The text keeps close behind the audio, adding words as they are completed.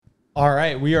All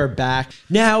right, we are back.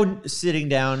 Now sitting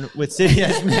down with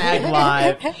CityS Mag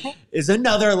Live is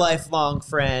another lifelong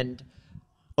friend,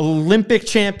 Olympic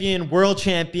champion, world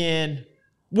champion,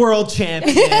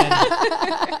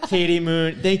 Katie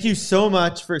Moon. Thank you so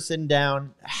much for sitting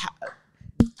down.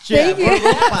 Thank you.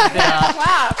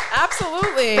 Wow,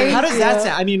 absolutely. How does that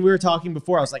sound? I mean, we were talking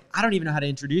before. I was like, I don't even know how to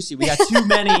introduce you. We got too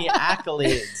many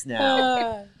accolades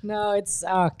now. No, it's,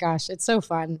 oh gosh, it's so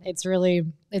fun. It's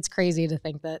crazy to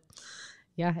think that,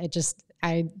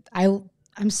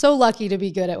 I'm so lucky to be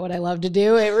good at what I love to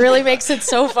do. It really makes it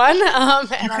so fun. You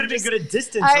could have been good at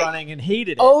distance running and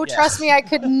hated it. Oh, trust me, I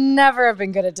could never have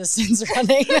been good at distance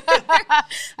running.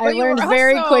 I learned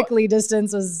very quickly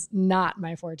distance was not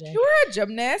my forte. You were a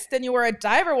gymnast and you were a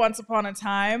diver once upon a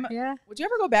time. Yeah. Would you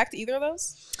ever go back to either of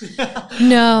those?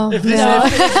 No. If this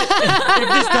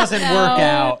doesn't work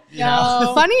out, you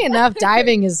know. Funny enough,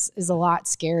 diving is a lot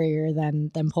scarier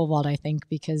than pole vault, I think,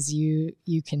 because you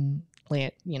can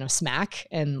land, smack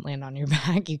and land on your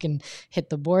back. You can hit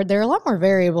the board. There are a lot more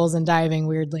variables in diving,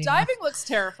 weirdly enough. Diving looks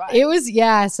terrifying. It was,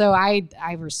 so I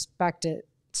respect it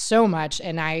so much,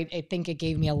 and I think it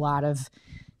gave me a lot of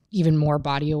even more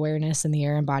body awareness in the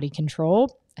air and body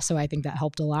control. So I think that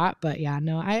helped a lot. But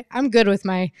I'm good with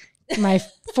my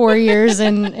 4 years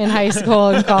in high school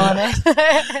and calling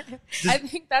it. I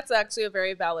think that's actually a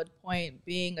very valid point.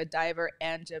 Being a diver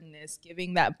and gymnast,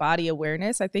 giving that body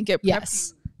awareness, I think it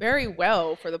preps you very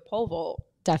well for the pole vault.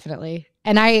 Definitely.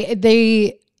 And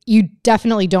you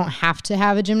definitely don't have to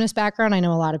have a gymnast background. I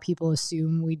know a lot of people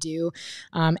assume we do.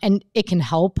 And it can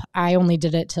help. I only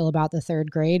did it till about the 3rd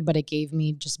grade, but it gave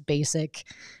me just basic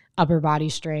upper body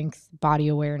strength, body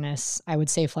awareness. I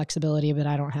would say flexibility, but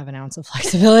I don't have an ounce of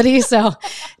flexibility. So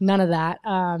none of that.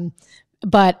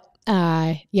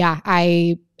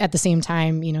 I, at the same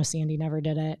time, Sandy never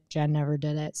did it. Jen never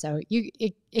did it. So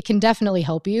it can definitely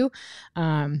help you.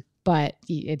 But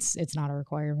it's not a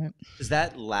requirement. Does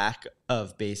that lack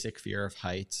of basic fear of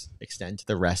heights extend to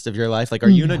the rest of your life? Like, are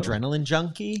you an adrenaline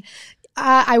junkie?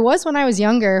 I was when I was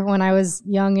younger, when I was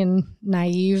young and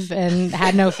naive and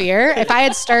had no fear. If I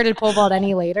had started pole vault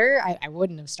any later, I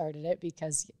wouldn't have started it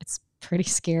because it's pretty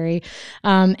scary.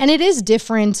 And it is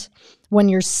different when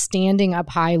you're standing up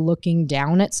high looking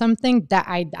down at something. That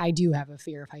I do have a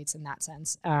fear of heights in that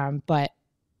sense. But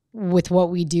with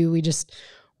what we do, we just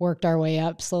worked our way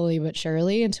up slowly but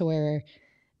surely into where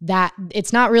that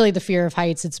it's not really the fear of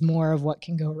heights. It's more of what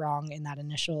can go wrong in that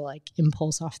initial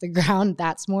impulse off the ground.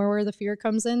 That's more where the fear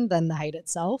comes in than the height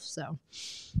itself. So,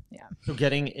 yeah. So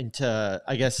getting into,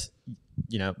 I guess,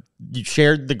 you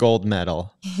shared the gold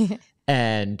medal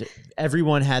and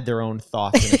everyone had their own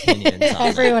thoughts and opinions.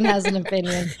 Everyone has an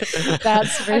opinion.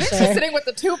 That's for sure. She's sitting with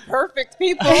the two perfect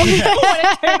people. When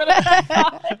it came to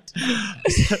the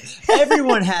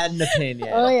Everyone had an opinion.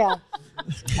 Oh, yeah.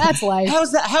 That's life.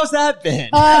 How's that been?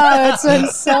 Oh, it's been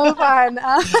so fun.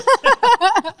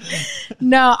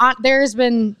 There's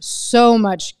been so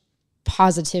much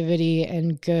positivity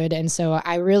and good. And so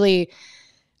I really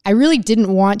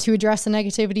didn't want to address the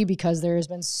negativity because there has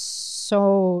been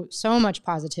so much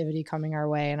positivity coming our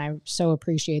way. And I so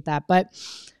appreciate that. But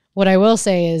what I will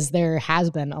say is there has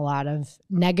been a lot of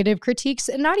negative critiques,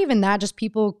 and not even that, just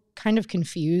people kind of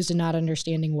confused and not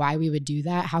understanding why we would do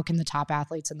that. How can the top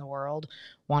athletes in the world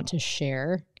want to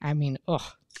share? I mean,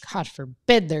 God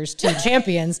forbid there's 2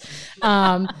 champions.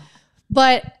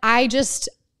 But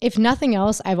if nothing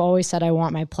else, I've always said I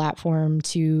want my platform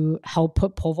to help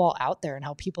put pole vault out there and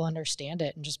help people understand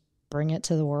it and just bring it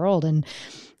to the world. And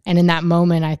in that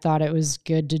moment, I thought it was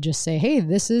good to just say, hey,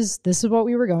 this is what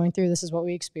we were going through. This is what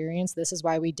we experienced. This is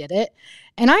why we did it.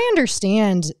 And I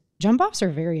understand jump offs are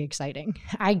very exciting.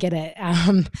 I get it.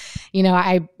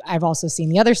 I've also seen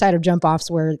the other side of jump offs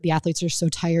where the athletes are so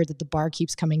tired that the bar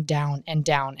keeps coming down and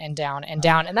down and down and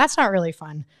down. And that's not really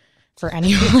fun for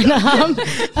anyone.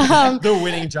 The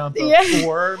winning jump of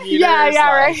 4 meters.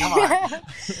 Yeah, right. Come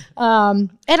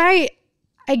on. And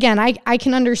I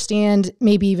can understand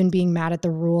maybe even being mad at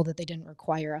the rule that they didn't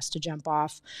require us to jump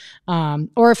off.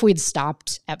 Or if we'd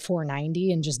stopped at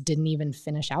 490 and just didn't even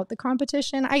finish out the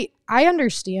competition. I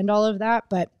understand all of that,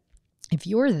 but if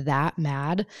you're that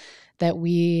mad that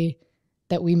we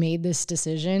made this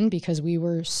decision because we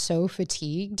were so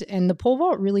fatigued, and the pole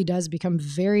vault really does become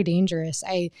very dangerous.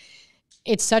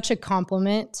 It's such a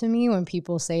compliment to me when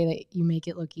people say that you make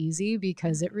it look easy,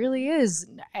 because it really is.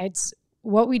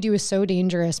 What we do is so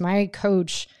dangerous. My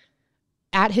coach,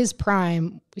 at his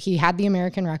prime, he had the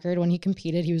American record when he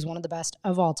competed. He was one of the best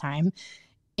of all time.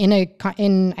 In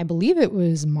I believe it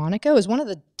was Monaco. It was one of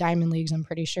the Diamond Leagues, I'm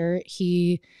pretty sure.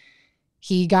 He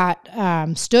he got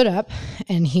stood up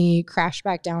and he crashed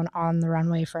back down on the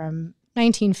runway from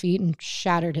 19 feet and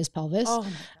shattered his pelvis. Oh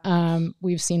my gosh.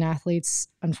 We've seen athletes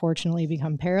unfortunately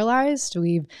become paralyzed.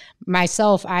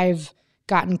 I've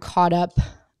gotten caught up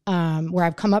where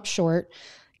I've come up short,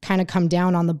 kind of come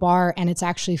down on the bar, and it's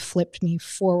actually flipped me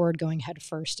forward going head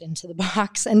first into the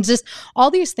box. And just all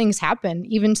these things happen,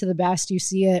 even to the best. You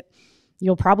see it,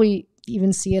 you'll probably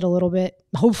even see it a little bit,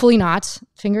 hopefully not,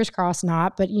 fingers crossed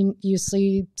not, but you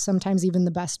see sometimes even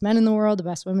the best men in the world, the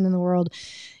best women in the world,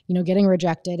 getting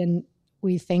rejected. And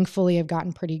we thankfully have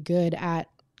gotten pretty good at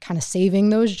kind of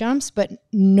saving those jumps, but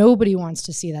nobody wants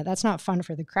to see that. That's not fun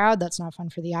for the crowd. That's not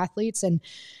fun for the athletes. And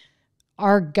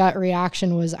our gut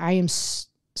reaction was, I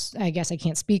guess I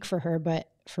can't speak for her, but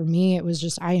for me, it was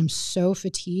just, I am so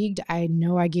fatigued. I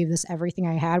know I gave this everything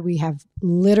I had. We have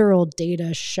literal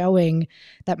data showing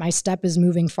that my step is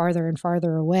moving farther and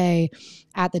farther away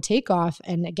at the takeoff.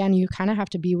 And again, you kind of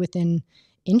have to be within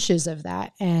inches of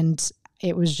that. And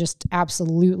it was just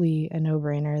absolutely a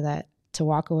no-brainer that to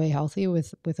walk away healthy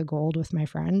with a gold with my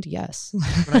friend, yes.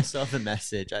 When I saw the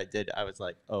message, I was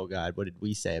like, oh God, what did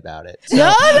we say about it? So.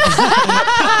 No.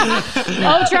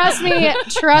 Oh, trust me.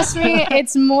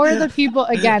 It's more the people,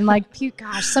 again, like,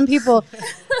 gosh, some people.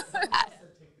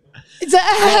 No,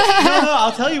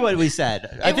 I'll tell you what we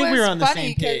said. I think we were on the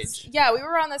same page. Yeah, we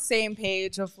were on the same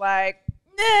page of like,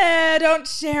 nah, don't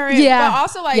share it. Yeah. But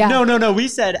also like, No. We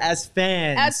said as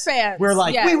fans, we're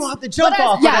like, yes. We want the jump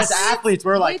off. But as athletes,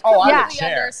 we're like, I I would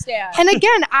share. Understand. And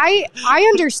again, I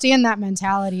understand that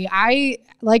mentality. I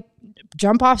like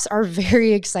jump offs are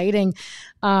very exciting.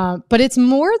 But it's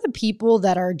more the people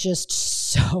that are just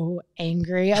so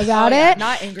angry about it.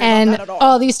 Not angry and about that at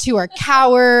all. these two are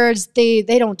cowards. They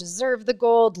don't deserve the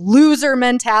gold. Loser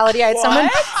mentality. I had someone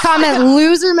comment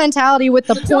loser mentality with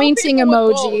the pointing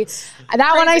emoji.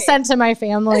 That one I sent to my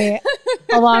family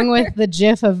along with the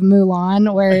gif of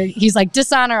Mulan where he's like,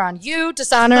 dishonor on you,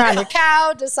 dishonor on your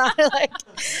cow, dishonor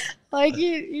like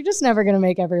you're just never going to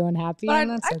make everyone happy. But and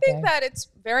that's I think that it's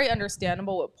very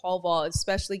understandable with pole vault,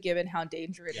 especially given how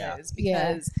dangerous it is.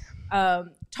 Because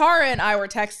Tara and I were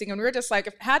texting and we were just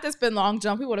like, had this been long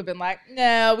jump, we would have been like,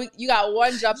 no, you got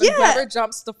one jump and whoever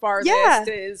jumps the farthest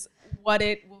is what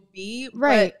it will be.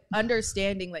 Right. But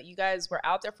understanding that you guys were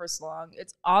out there for so long,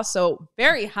 it's also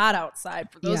very hot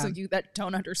outside for those of you that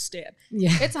don't understand.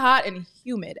 Yeah. It's hot and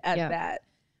humid at that.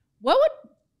 What would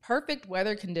perfect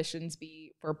weather conditions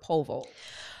be for pole vault?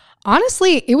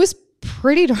 Honestly, it was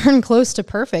pretty darn close to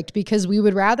perfect because we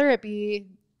would rather it be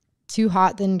too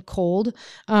hot than cold.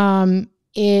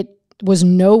 It was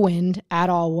no wind at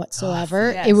all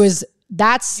whatsoever. Yes.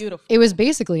 That's beautiful. It was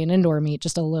basically an indoor meet,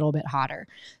 just a little bit hotter.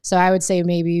 So I would say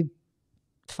maybe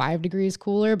 5 degrees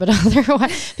cooler, but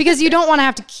otherwise, because you don't want to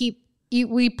have to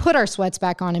we put our sweats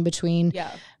back on in between,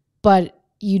 but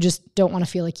you just don't want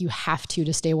to feel like you have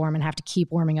to stay warm and have to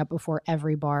keep warming up before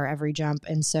every bar, every jump.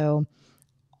 And so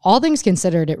all things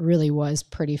considered, it really was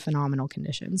pretty phenomenal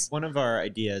conditions. One of our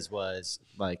ideas was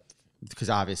like,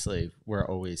 because obviously we're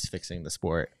always fixing the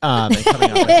sport and coming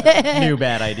up with new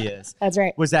bad ideas. That's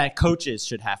right. Was that coaches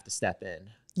should have to step in.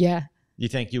 Yeah. You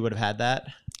think you would have had that?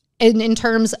 In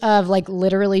terms of like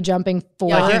literally jumping for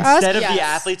like us? Instead of the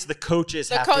athletes, the coaches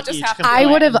have to each compete. I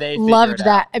would have loved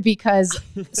that because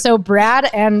so Brad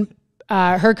and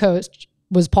her coach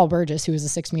was Paul Burgess, who was a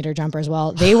 6 meter jumper as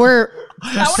well. They were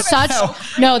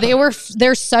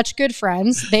they're such good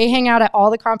friends. They hang out at all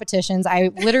the competitions.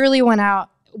 I literally went out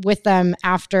with them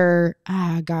after,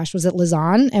 was it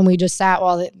Lausanne? And we just sat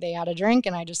while they had a drink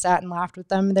and I just sat and laughed with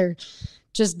them.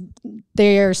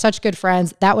 They're such good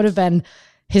friends. That would have been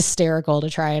hysterical to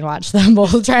try and watch them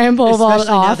both try and pole vault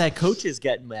off. Now that coaches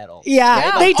get medals.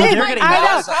 Yeah, they did. They're getting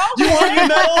medals. You want your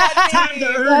medal? Time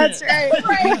to earn That's it.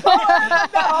 right.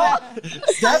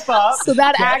 Step up. So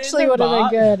that actually would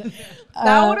have been good.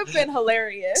 That would have been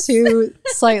hilarious. Two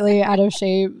slightly out of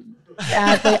shape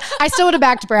athletes. I still would have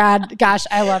backed Brad. Gosh,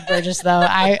 I love Burgess though.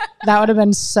 That would have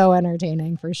been so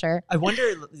entertaining for sure. I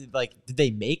wonder, did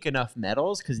they make enough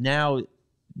medals? Because now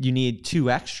you need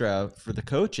 2 extra for the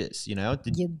coaches.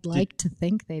 You'd like to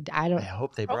think they'd. I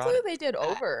hope they brought. Hopefully they did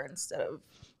over instead of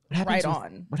right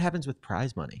on. What happens with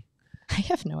prize money? I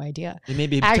have no idea. They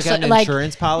maybe took out an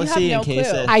insurance policy in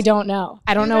case. I don't know.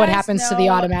 I don't know what happens to the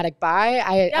automatic buy.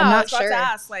 I'm not sure. I was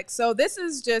about to ask. So this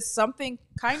is just something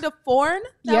kind of foreign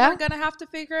that we're gonna have to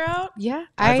figure out. Yeah.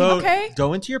 I vote,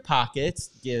 go into your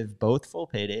pockets. Give both full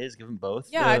paydays. Give them both.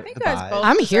 Yeah, I think you guys both.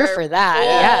 I'm here for that.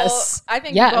 Yes. I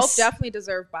think you both definitely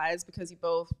deserve buys because you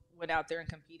both went out there and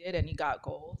competed and you got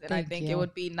gold. And I think it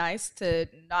would be nice to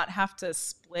not have to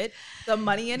split the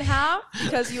money in half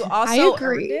because you also I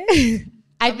agree. earned it.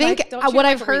 I think like, don't you what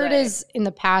like I've a heard relay? is in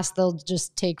the past they'll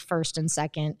just take first and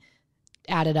second,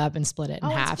 add it up and split it in Oh,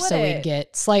 and half, split so it. we'd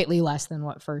get slightly less than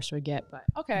what first would get. But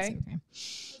Okay. it's okay.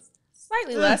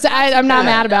 Slightly less. I'm not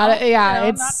mad about it. Yeah, You know,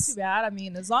 it's not too bad. I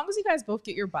mean, as long as you guys both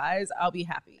get your buys, I'll be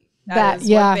happy. That- That is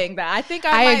yeah. one thing that I think I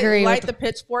I might agree light with the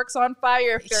pitchforks on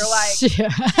fire if they're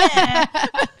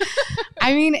like,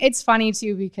 I mean, it's funny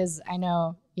too because I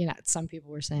know, some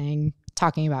people were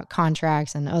talking about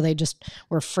contracts and they just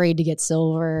were afraid to get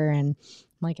silver, and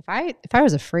I'm like, if I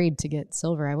was afraid to get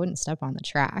silver, I wouldn't step on the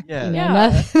track.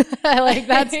 Yeah. Like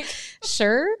that's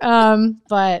sure.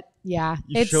 But yeah,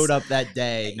 You showed up that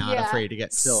day not afraid to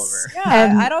get silver. yeah,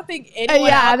 And- I don't think anyone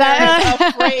out there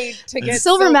is afraid to get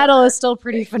silver medal is still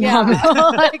pretty phenomenal. Yeah.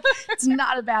 Like, it's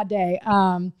not a bad day.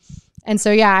 And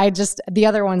so, yeah, the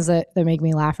other ones that make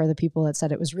me laugh are the people that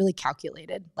said it was really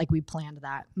calculated. Like we planned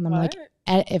that. And I'm like,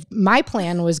 if my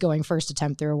plan was going first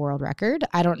attempt through a world record,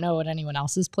 I don't know what anyone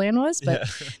else's plan was, but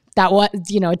that was,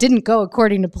 it didn't go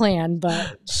according to plan,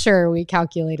 but sure, we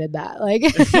calculated that. Like,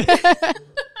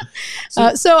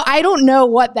 so I don't know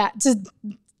what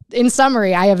in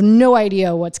summary, I have no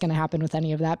idea what's going to happen with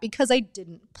any of that because I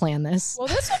didn't plan this. Well,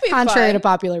 this will be contrary fun. to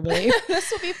popular belief. This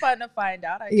will be fun to find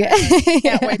out. I Yeah.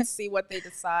 can't wait to see what they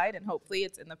decide, and hopefully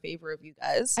it's in the favor of you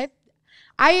guys.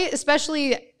 I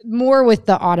especially more with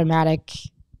the automatic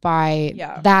buy.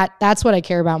 Yeah. That's what I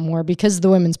care about more because the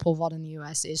women's pole vault in the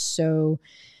U.S. is so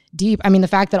deep. I mean, the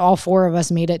fact that all four of us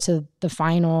made it to the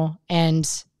final and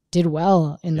did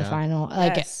well in the final,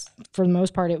 like for the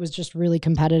most part, it was just really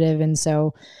competitive, and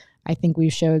so I think we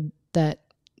showed that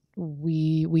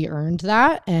we earned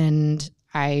that, and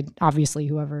I obviously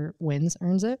whoever wins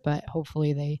earns it, but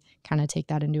hopefully they kind of take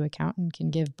that into account and can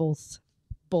give both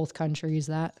countries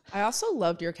that. I also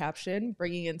loved your caption,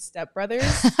 bringing in stepbrothers.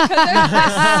 As soon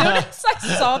as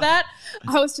I saw that,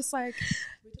 I was just like,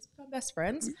 we just become best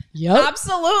friends? Yep.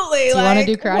 Absolutely. Do you want to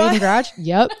do karate in the garage?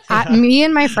 Yep. Me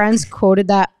and my friends quoted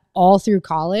that all through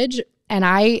college, and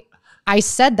I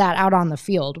said that out on the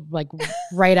field, like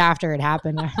right after it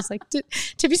happened. I was like,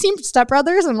 have you seen Step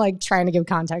Brothers? I'm like trying to give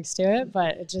context to it,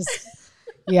 but it just,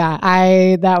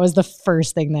 that was the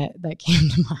first thing that came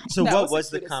to mind. So That what was was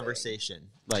the the cutest conversation?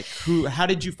 Like how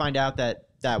did you find out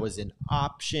that was an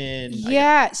option?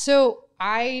 Yeah. So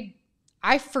I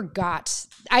forgot.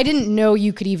 I didn't know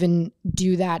you could even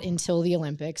do that until the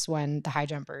Olympics when the high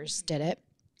jumpers did it.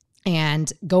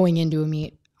 And going into a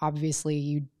meet,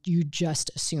 obviously you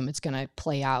just assume it's going to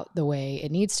play out the way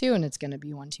it needs to, and it's going to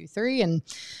be 1, 2, 3. And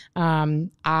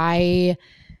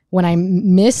when I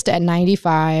missed at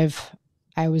 95,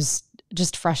 I was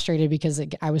just frustrated because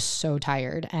I was so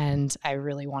tired, and I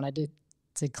really wanted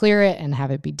to clear it and have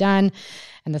it be done.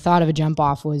 And the thought of a jump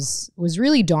off was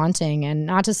really daunting. And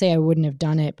not to say I wouldn't have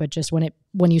done it, but just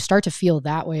when you start to feel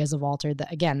that way as a vaulter,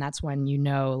 again, that's when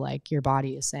like your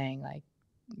body is saying like,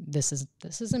 this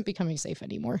isn't becoming safe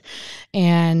anymore.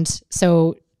 And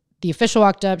so the official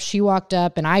walked up, she walked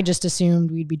up, and I just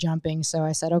assumed we'd be jumping. So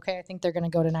I said, okay, I think they're going to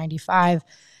go to 95.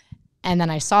 And then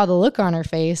I saw the look on her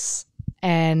face,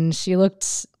 and she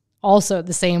looked also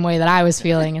the same way that I was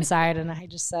feeling inside. And I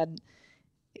just said,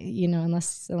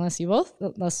 unless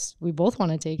we both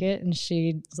want to take it. And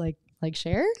she was like,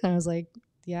 share? And I was like,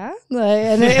 yeah.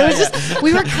 And it was just,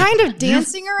 we were kind of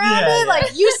dancing around it.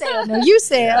 Like, you say it. No, you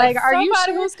say it. Like, are you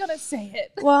Somebody sure? who's going to say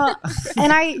it. Well,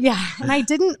 and I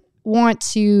didn't want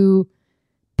to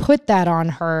put that on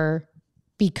her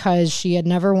because she had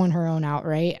never won her own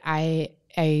outright. I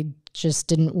just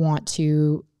didn't want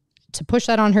to push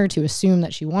that on her, to assume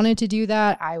that she wanted to do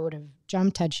that. I would have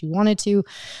jumped had she wanted to.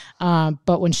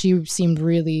 But when she seemed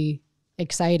really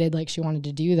excited, like she wanted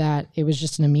to do that, it was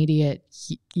just an immediate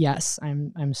yes.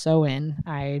 I'm so in.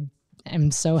 I am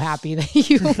so happy that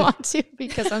you want to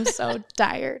because I'm so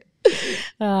tired.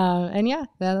 And yeah,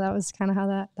 that was kind of how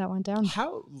that went down.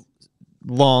 How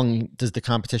long does the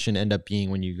competition end up being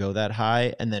when you go that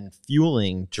high, and then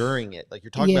fueling during it? Like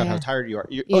you're talking about how tired you are.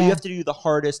 You have to do the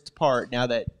hardest part now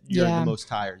that you're the most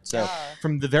tired. So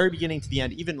from the very beginning to the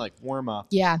end, even like warm up.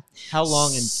 Yeah. How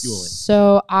long in fueling?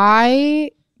 So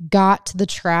I got to the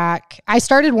track. I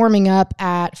started warming up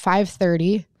at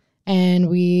 5:30, and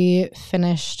we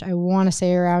finished, I want to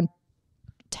say, around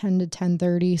 10 to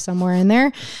 10:30, somewhere in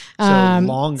there. So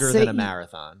longer than a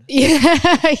marathon.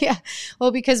 Yeah.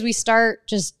 Well, because we start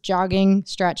just jogging,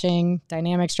 stretching,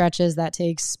 dynamic stretches. That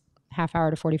takes half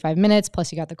hour to 45 minutes.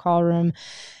 Plus you got the call room.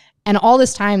 And all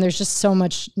this time, there's just so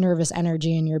much nervous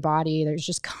energy in your body. There's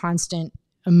just constant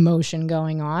emotion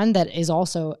going on that is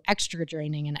also extra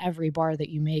draining. And every bar that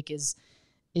you make is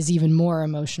even more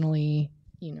emotionally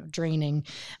draining.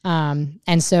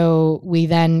 And so we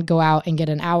then go out and get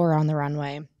an hour on the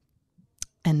runway.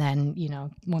 And then,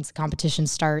 once the competition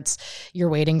starts, you're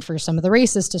waiting for some of the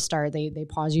races to start. They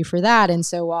pause you for that. And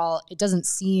so while it doesn't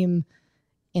seem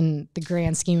in the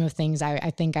grand scheme of things,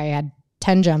 I think I had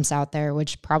 10 jumps out there,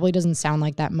 which probably doesn't sound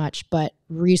like that much, but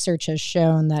research has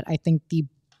shown that I think the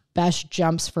best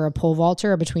jumps for a pole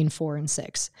vaulter are between 4 and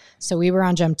 6. So we were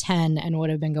on jump 10 and would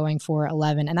have been going for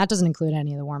 11. And that doesn't include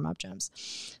any of the warm-up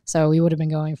jumps. So we would have been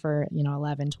going for,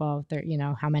 11, 12, 13,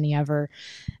 how many ever.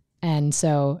 And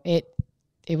so it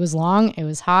was long. It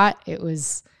was hot. It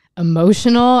was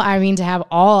emotional. I mean, to have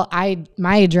my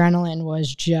adrenaline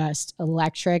was just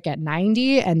electric at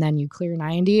 90, and then you clear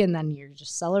 90, and then you're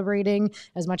just celebrating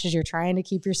as much as you're trying to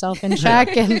keep yourself in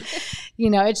check. And,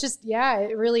 it's just,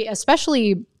 it really,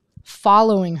 especially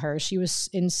following her, she was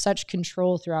in such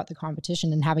control throughout the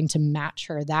competition, and having to match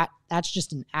her, that's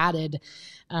just an added,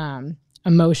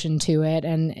 emotion to it.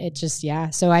 And it just,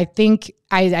 so I think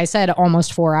I said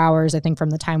almost 4 hours, I think, from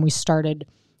the time we started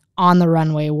on the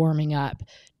runway warming up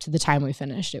to the time we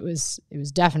finished. It was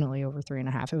definitely over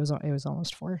 3.5. It was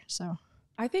almost 4. So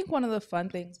I think one of the fun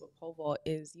things with pole vault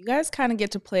is you guys kind of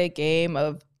get to play a game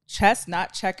of chess,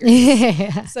 not checkers.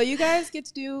 So you guys get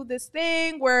to do this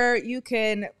thing where you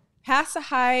can pass a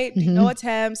height, no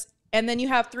attempts, and then you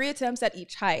have 3 attempts at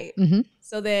each height.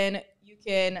 So then you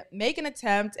can make an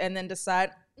attempt and then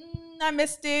decide, I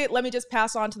missed it, let me just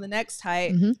pass on to the next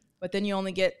height. But then you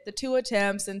only get the 2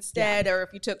 attempts instead, or if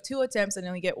you took 2 attempts and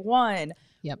only get 1.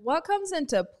 Yep. What comes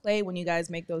into play when you guys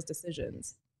make those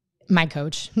decisions? My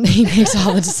coach, he makes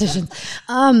all the decisions.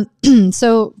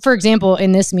 So for example,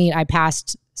 in this meet, I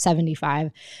passed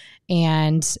 75,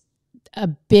 and a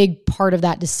big part of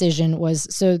that decision was,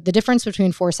 so the difference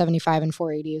between 475 and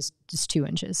 480 is just 2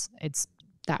 inches. It's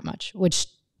that much, which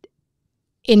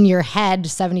in your head,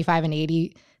 75 and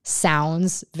 80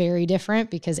 sounds very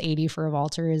different, because 80 for a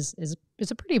vaulter is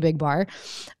a pretty big bar.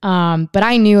 But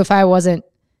I knew if I wasn't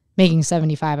making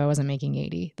 75, I wasn't making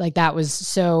 80. Like, that was,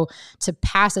 so to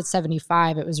pass at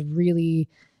 75, it was really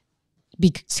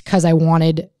because I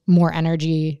wanted more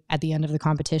energy at the end of the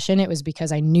competition. It was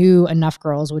because I knew enough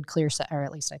girls would clear, or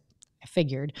at least I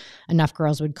figured enough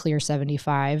girls would clear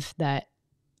 75 that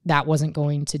wasn't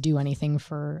going to do anything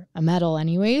for a medal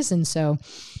anyways. And so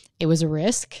it was a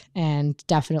risk, and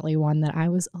definitely one that I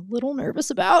was a little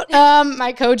nervous about.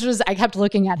 My coach I kept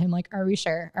looking at him like, are we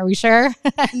sure? Are we sure?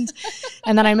 and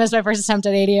then I missed my first attempt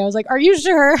at 80. I was like, are you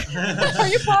sure?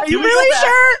 Are you really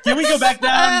sure? Can we go back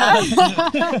down?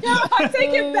 I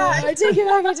take it back. I take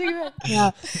it back.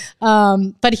 Yeah.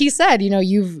 But he said,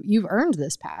 you've earned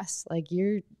this pass. Like,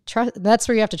 that's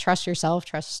where you have to trust yourself,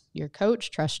 trust your coach,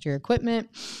 trust your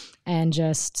equipment, and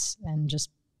just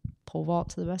pole vault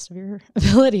to the best of your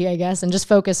ability, I guess, and just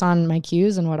focus on my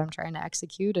cues and what I'm trying to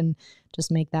execute, and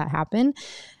just make that happen.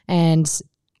 And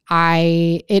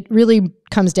it really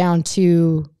comes down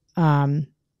to the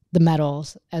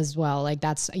medals as well. Like,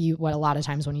 that's what a lot of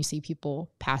times when you see people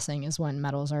passing is when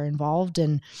medals are involved.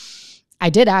 And I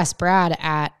did ask Brad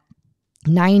at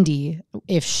 90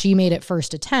 if she made it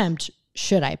first attempt,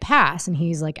 should I pass? And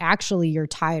he's like, actually, you're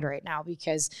tied right now,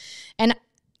 because, and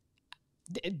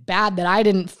bad that I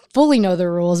didn't fully know the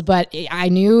rules, but I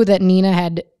knew that Nina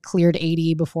had cleared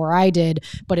 80 before I did,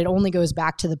 but it only goes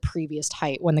back to the previous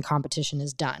height when the competition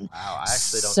is done. Wow, I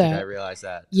actually don't think I realized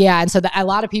that. Yeah, and so a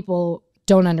lot of people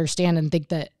don't understand and think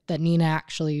that Nina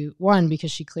actually won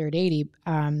because she cleared 80.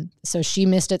 So she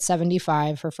missed at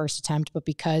 75 her first attempt, but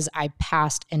because I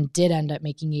passed and did end up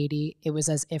making 80, it was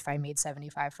as if I made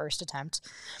 75 first attempt.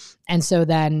 And so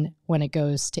then when it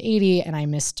goes to 80 and I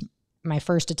missed my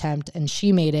first attempt and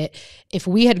she made it, if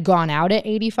we had gone out at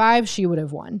 85, she would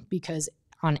have won, because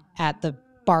at the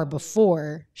bar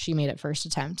before, she made it first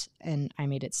attempt and I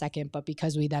made it second. But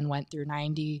because we then went through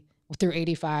 90, through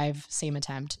 85, same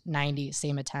attempt, 90,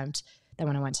 same attempt. Then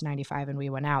when I went to 95 and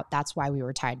we went out, that's why we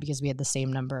were tied, because we had the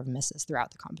same number of misses throughout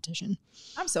the competition.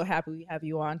 I'm so happy we have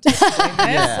you on to explain this.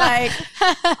 Yeah. Like,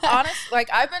 honestly,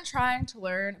 I've been trying to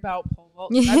learn about pole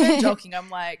vault. I've been joking. I'm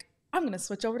like, I'm going to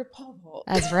switch over to pole vault.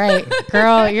 That's right.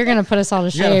 Girl, you're going to put us all to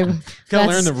shame.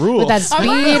 Gotta learn the rules. With that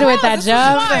speed, with that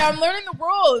jump. I'm learning the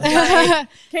rules. Like,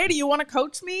 Katie, you want to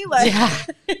coach me? Like, yeah.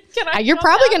 You're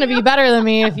probably going to be better than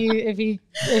me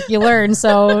if you learn.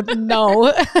 So no.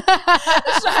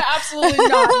 Absolutely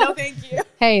not. No, thank you.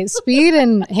 Hey, speed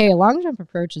and long jump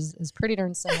approach is pretty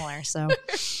darn similar. So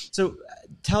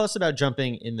tell us about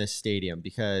jumping in the stadium,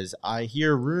 because I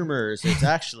hear rumors it's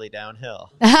actually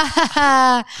downhill.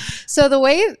 So the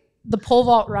way the pole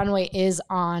vault runway is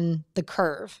on the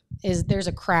curve is there's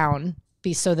a crown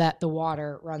so that the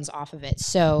water runs off of it.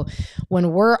 So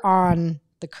when we're on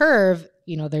the curve,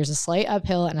 you know, there's a slight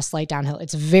uphill and a slight downhill.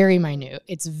 It's very minute.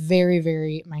 It's very,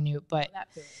 very minute.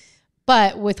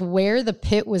 But with where the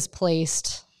pit was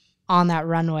placed on that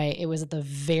runway, it was at the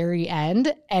very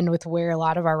end. And with where a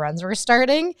lot of our runs were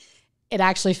starting, it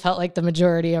actually felt like the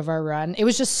majority of our run. It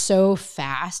was just so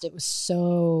fast. It was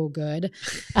so good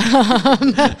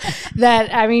that,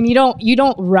 I mean, you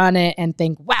don't run it and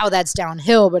think, wow, that's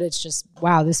downhill, but it's just,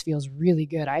 wow, this feels really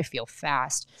good. I feel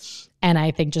fast. And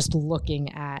I think just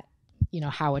looking at, you know,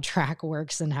 how a track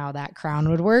works and how that crown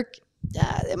would work,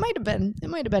 it might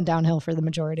have been downhill for the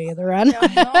majority of the run.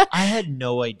 I had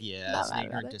no idea as an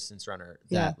ignorant distance runner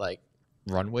that like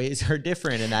runways are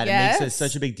different and that it makes it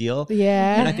such a big deal.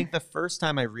 Yeah. And I think the first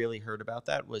time I really heard about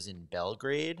that was in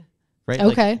Belgrade, right?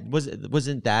 Okay. Like,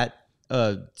 wasn't that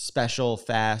a special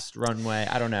fast runway?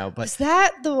 I don't know, but is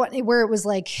that the one where it was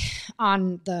like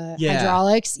on the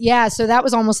hydraulics? Yeah. So that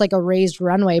was almost like a raised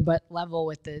runway, but level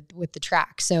with the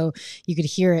track. So you could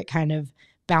hear it kind of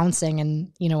bouncing.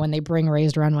 And, you know, when they bring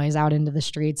raised runways out into the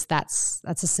streets, that's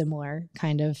a similar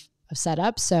kind of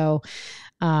setup. So,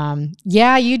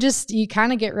 you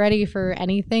kind of get ready for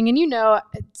anything. And, you know,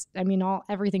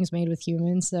 everything's made with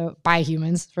humans, so by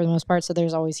humans for the most part. So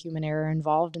there's always human error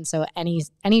involved. And so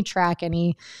any track,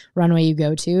 any runway you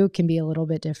go to can be a little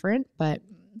bit different, but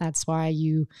that's why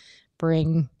you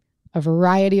bring a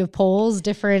variety of poles,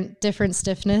 different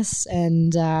stiffness,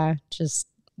 and just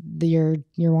your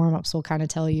warm-ups will kind of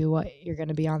tell you what you're going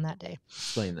to be on that day.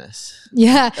 Explain this.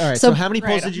 Yeah. All right. So how many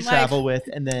poles did you travel with?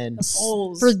 And then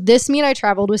for this meet, I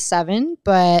traveled with 7,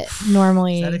 but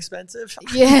normally. Is that expensive?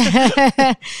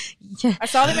 Yeah. I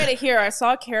saw they made it here. I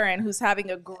saw Karen, who's having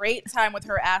a great time with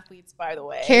her athletes, by the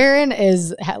way. Karen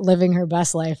is living her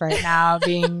best life right now,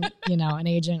 being, you know, an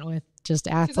agent with just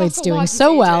athletes doing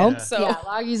so well.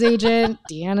 Loggie's agent,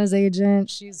 Deanna's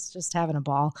agent. She's just having a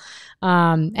ball.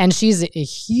 And she's a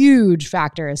huge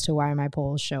factor as to why my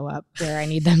poles show up where I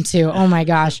need them to. Oh my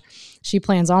gosh. She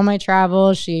plans all my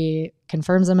travel. She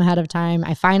confirms them ahead of time.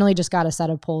 I finally just got a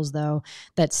set of poles though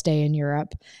that stay in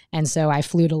Europe. And so I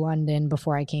flew to London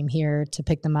before I came here to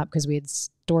pick them up because we had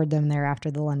stored them there after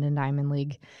the London Diamond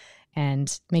League,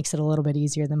 and makes it a little bit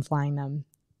easier than flying them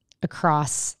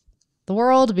across the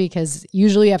world, because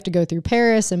usually you have to go through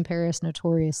Paris, and Paris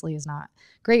notoriously is not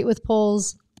great with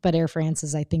poles, but Air France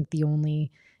is, I think, the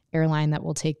only airline that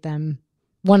will take them.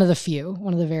 One of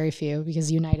the very few,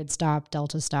 because United stopped,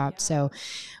 Delta stopped. So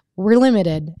we're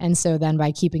limited. And so then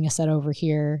by keeping a set over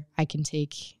here,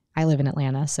 I live in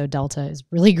Atlanta, so Delta is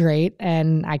really great,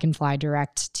 and I can fly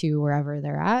direct to wherever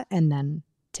they're at and then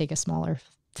take a smaller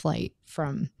flight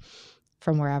from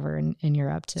wherever in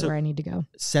Europe to where I need to go.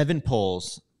 7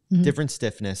 poles. Mm-hmm. Different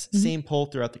stiffness, same pole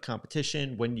throughout the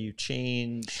competition. When you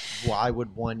change, why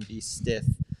would one be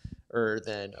stiffer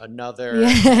than another?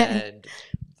 And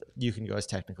you can go as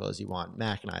technical as you want.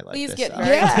 Mac and I like Please this. Get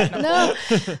very technical. No.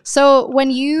 So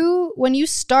when you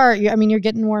start, you're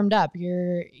getting warmed up.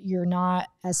 You're not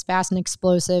as fast and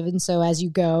explosive, and so as you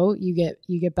go, you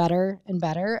get better and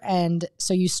better. And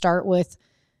so you start with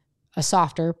a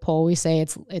softer pole. We say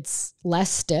it's less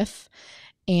stiff.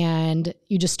 And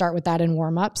you just start with that in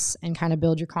warm-ups and kind of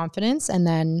build your confidence. And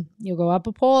then you'll go up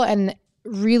a pole. And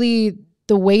really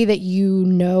the way that you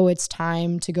know it's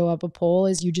time to go up a pole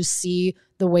is you just see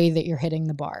the way that you're hitting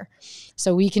the bar.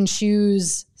 So we can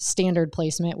choose standard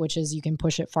placement, which is you can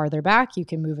push it farther back. You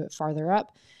can move it farther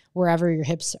up wherever your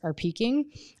hips are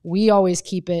peaking. We always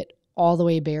keep it all the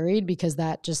way buried because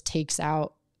that just takes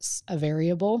out a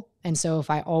variable. And so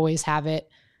if I always have it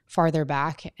farther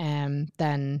back,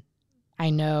 then I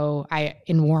know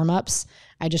in warm-ups,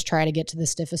 I just try to get to the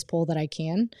stiffest pole that I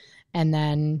can. And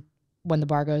then when the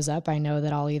bar goes up, I know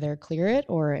that I'll either clear it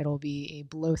or it'll be a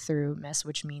blow-through miss,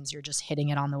 which means you're just hitting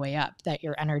it on the way up, that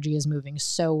your energy is moving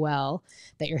so well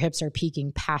that your hips are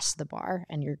peaking past the bar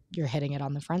and you're hitting it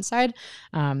on the front side.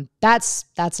 That's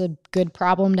a good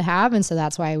problem to have. And so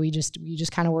that's why you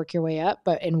just kind of work your way up.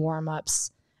 But in warm-ups,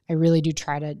 I really do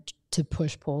try to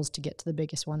push poles to get to the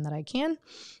biggest one that I can.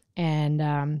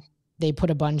 And they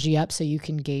put a bungee up so you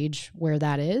can gauge where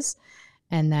that is.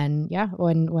 And then,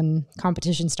 when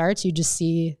competition starts, you just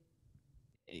see,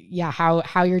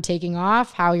 how you're taking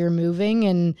off, how you're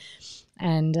moving,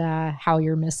 and how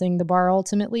you're missing the bar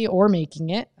ultimately or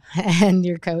making it. And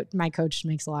my coach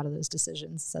makes a lot of those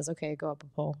decisions. Says, okay, go up a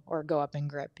pole or go up in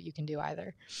grip. You can do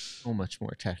either. So much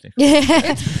more technical.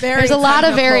 It's very There's a lot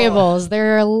of variables.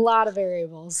 There are a lot of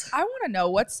variables. I want to know,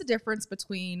 what's the difference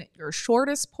between your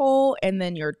shortest pole and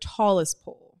then your tallest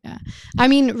pole? Yeah. I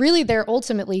mean, really, they're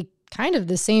ultimately kind of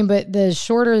the same, but the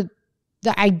shorter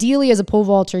ideally as a pole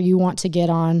vaulter, you want to get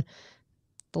on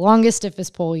the longest,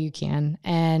 stiffest pole you can.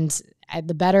 And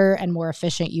the better and more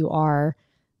efficient you are,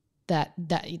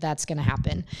 that's going to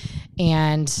happen.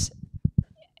 And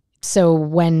so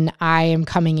when I am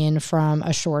coming in from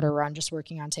a shorter run, just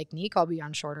working on technique, I'll be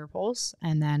on shorter poles.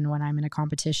 And then when I'm in a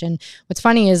competition, what's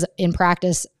funny is in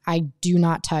practice, I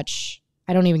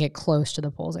don't even get close to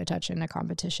the poles I touch in a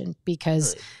competition,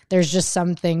 because there's just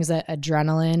some things that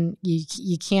adrenaline,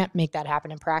 you can't make that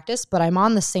happen in practice, but I'm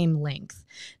on the same length.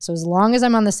 So as long as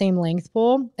I'm on the same length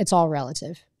pole, it's all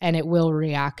relative and it will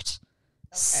react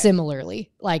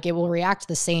similarly. Like it will react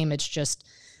the same. It's just,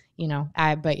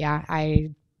 I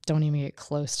don't even get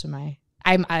close to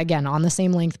I'm again on the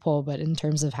same length pole, but in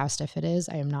terms of how stiff it is,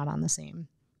 I am not on the same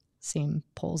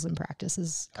poles in practice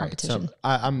as competition. Right, so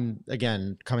I'm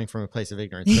again coming from a place of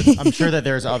ignorance, but I'm sure that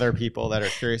there's other people that are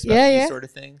curious about these sort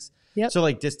of things. Yep. So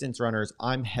like distance runners,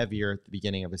 I'm heavier at the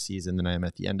beginning of a season than I am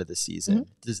at the end of the season.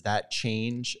 Mm-hmm. Does that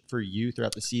change for you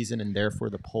throughout the season, and therefore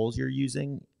the poles you're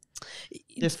using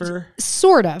differ?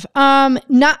 Sort of.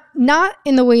 Not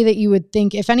in the way that you would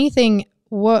think. If anything,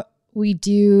 what we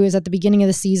do is at the beginning of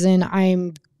the season,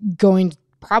 I'm going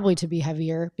probably to be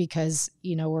heavier because,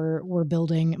 we're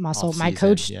building muscle. Off-season, my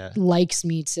coach likes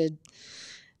me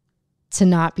to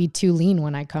not be too lean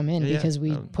when I come in because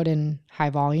we put in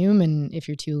high volume. And if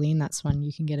you're too lean, that's when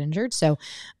you can get injured. So,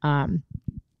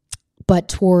 but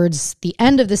towards the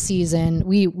end of the season,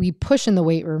 we push in the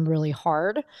weight room really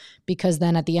hard, because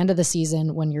then at the end of the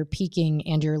season, when you're peaking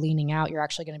and you're leaning out, you're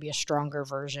actually going to be a stronger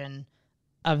version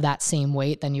of that same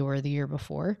weight than you were the year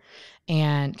before.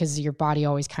 And because your body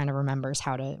always kind of remembers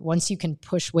how to, once you can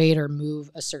push weight or move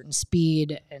a certain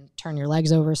speed and turn your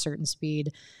legs over a certain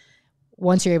speed,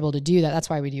 once you're able to do that, that's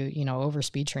why we do,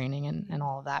 overspeed training and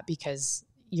all of that, because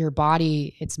your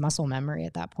body, it's muscle memory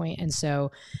at that point. And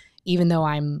so even though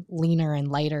I'm leaner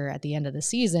and lighter at the end of the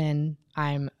season,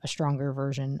 I'm a stronger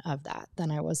version of that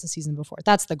than I was the season before.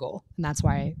 That's the goal. And that's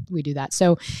why we do that.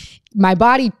 So my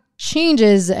body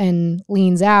changes and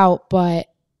leans out, but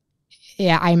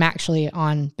I'm actually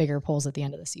on bigger poles at the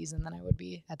end of the season than I would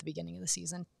be at the beginning of the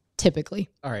season, typically.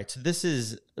 All right. So this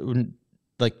is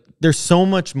like, there's so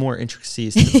much more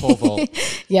intricacies to pole vault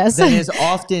than is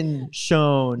often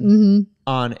shown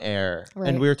on air. Right.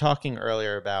 And we were talking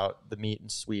earlier about the meet in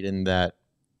Sweden that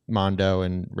Mondo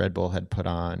and Red Bull had put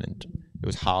on, and it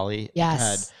was Holly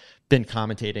had been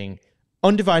commentating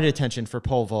undivided attention for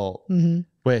pole vault,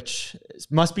 which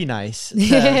must be nice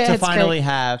to finally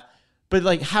have. But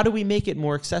like, how do we make it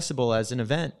more accessible as an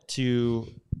event to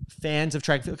fans of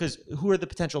track and field? Because who are the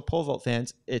potential pole vault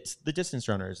fans? It's the distance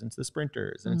runners, and it's the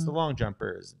sprinters, and it's the long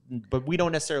jumpers. But we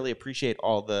don't necessarily appreciate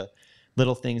all the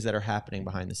little things that are happening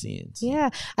behind the scenes. Yeah.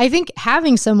 I think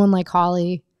having someone like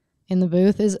Holly in the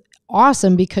booth is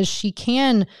awesome, because she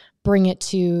can bring it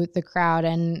to the crowd,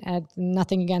 and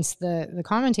nothing against the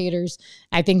commentators.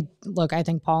 I think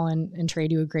Paul and Trey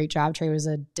do a great job. Trey was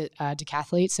a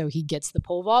decathlete, so he gets the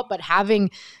pole vault, but having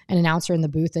an announcer in the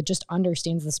booth that just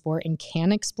understands the sport and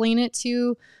can explain it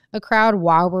to a crowd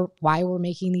why we're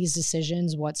making these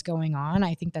decisions, what's going on,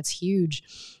 I think that's huge.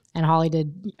 And Holly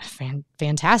did a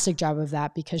fantastic job of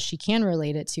that, because she can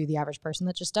relate it to the average person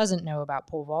that just doesn't know about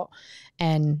pole vault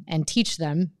and teach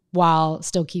them while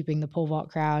still keeping the pole vault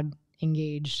crowd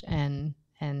engaged and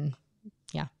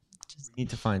yeah. We need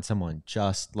to find someone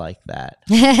just like that.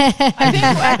 I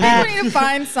think we need to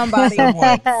find somebody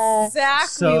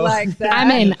exactly like that.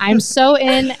 I'm in. I'm so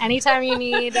in. Anytime you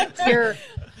need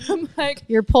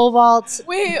your pole vault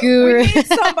guru. We need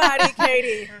somebody,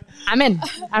 Katie. I'm in.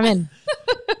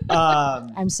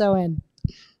 I'm so in.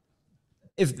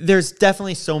 If there's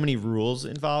definitely so many rules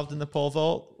involved in the pole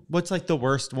vault, what's like the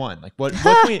worst one? Like what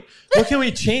can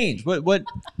we change? What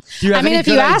do you have? If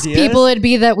you ask people, it'd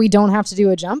be that we don't have to do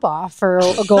a jump off for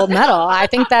a gold medal. I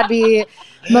think that'd be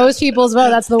most people's vote.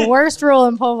 That's the worst rule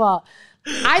in pole vault.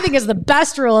 I think it's the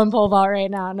best rule in pole vault right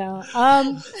now. No, I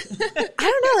don't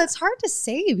know. It's hard to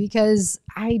say, because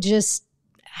I'm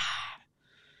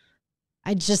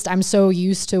so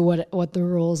used to what the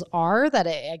rules are that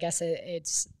I guess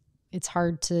it's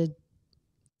hard to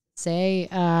say.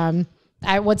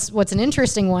 What's an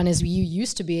interesting one is you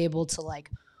used to be able to like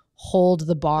hold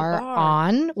the bar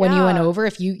on when you went over,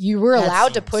 if you were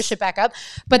allowed to push it back up,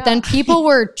 but then people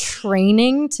were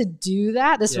training to do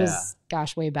that. This was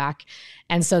way back,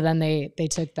 and so then they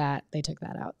took that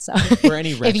out. So were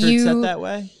any records set that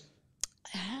way?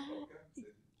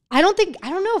 I don't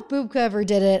know if Bubka ever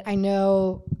did it. I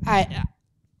know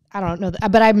I don't know,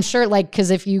 but I'm sure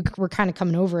because if you were kind of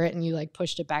coming over it and you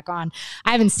pushed it back on,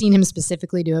 I haven't seen him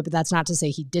specifically do it, but that's not to say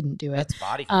he didn't do it. That's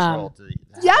body control.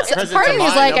 Yes, part of me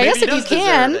is I guess if you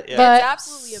can, but it's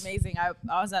absolutely amazing. I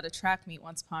was at a track meet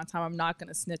once upon a time. I'm not going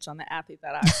to snitch on the athlete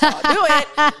that I saw do it,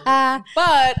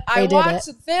 but I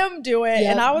watched them do it,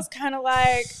 and I was kind of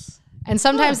like. And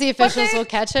sometimes the officials will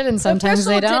catch it, and sometimes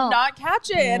they don't. Did not catch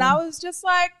it, and I was just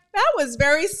like, "That was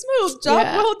very smooth, job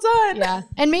well done." Yeah,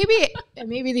 and maybe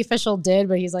the official did,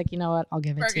 but he's like, you know what, I'll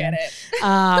give it to him.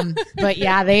 But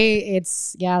yeah,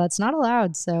 that's not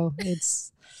allowed. So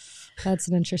that's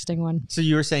an interesting one. So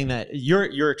you were saying that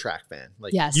you're a track fan,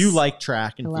 yes, you like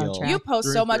track and field. You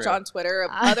post so much on Twitter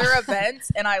of other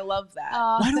events, and I love that.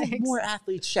 Why don't more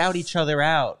athletes shout each other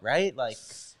out, right?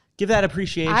 Give that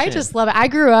appreciation. I just love it. I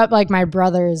grew up my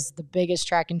brother is the biggest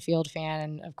track and field fan,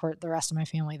 and of course the rest of my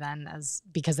family then,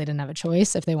 because they didn't have a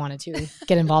choice. If they wanted to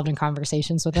get involved in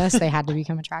conversations with us, they had to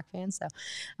become a track fan. So,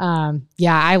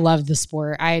 I love the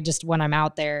sport. I just, when I'm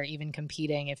out there, even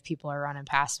competing, if people are running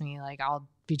past me, I'll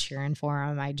be cheering for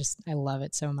them. I love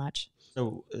it so much.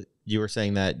 So you were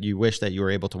saying that you wish that you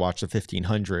were able to watch the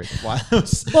 1500. Well, it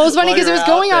was funny because it was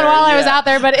going on while I was out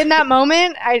there, but in that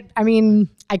moment, I mean,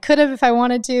 I could have if I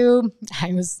wanted to.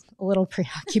 I was a little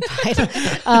preoccupied.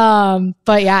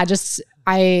 But yeah, just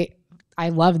I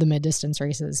love the mid-distance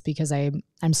races because I'm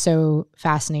so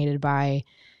fascinated by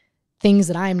things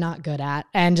that I'm not good at,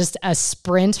 and just a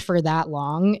sprint for that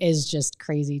long is just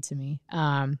crazy to me.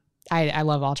 I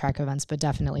love all track events, but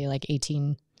definitely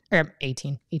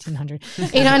 1800.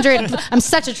 I'm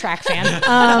such a track fan.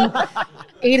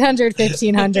 800,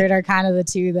 1500 are kind of the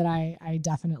two that I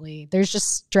definitely, there's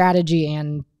just strategy,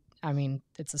 and I mean,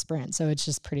 it's a sprint, so it's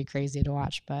just pretty crazy to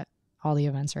watch, but all the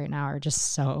events right now are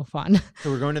just so fun.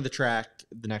 So we're going to the track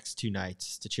the next 2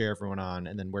 nights to cheer everyone on,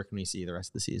 and then where can we see the rest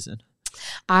of the season?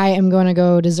 I am going to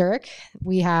go to Zurich.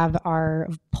 We have our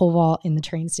pole vault in the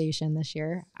train station this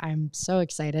year. I'm so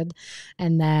excited.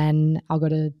 And then I'll go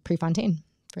to Prefontaine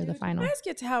for the final. You guys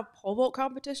get to have pole vault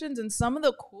competitions in some of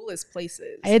the coolest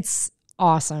places. It's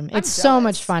awesome. It's so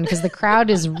much fun because the crowd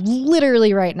is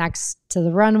literally right next to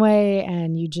the runway,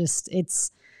 and you just,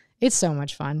 it's so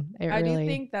much fun. I do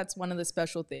think that's one of the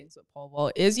special things with pole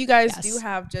vault is you guys do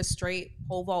have just straight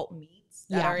pole vault meets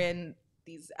that are in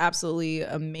these absolutely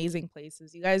amazing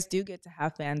places. You guys do get to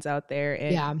have fans out there,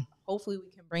 and hopefully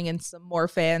we can bring in some more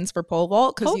fans for pole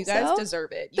vault because you guys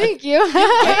deserve it. Thank you.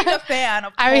 You gained a fan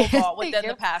of pole vault within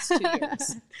the past 2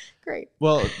 years. Great.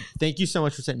 Well, thank you so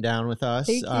much for sitting down with us.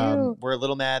 Thank you. We're a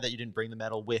little mad that you didn't bring the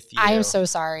medal with you. I am so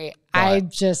sorry. I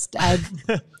just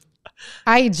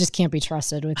can't be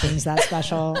trusted with things that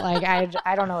special. I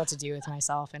don't know what to do with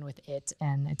myself and with it,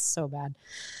 and it's so bad.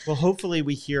 Well, hopefully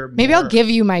we hear more. Maybe I'll give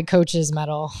you my coach's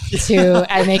medal to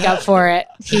make up for it.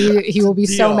 He will be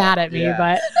so mad at me,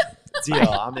 but deal,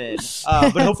 I'm in.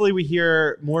 But hopefully we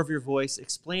hear more of your voice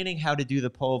explaining how to do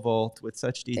the pole vault with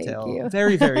such detail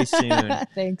very, very soon.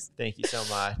 Thanks. Thank you so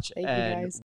much. Thank you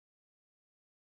guys.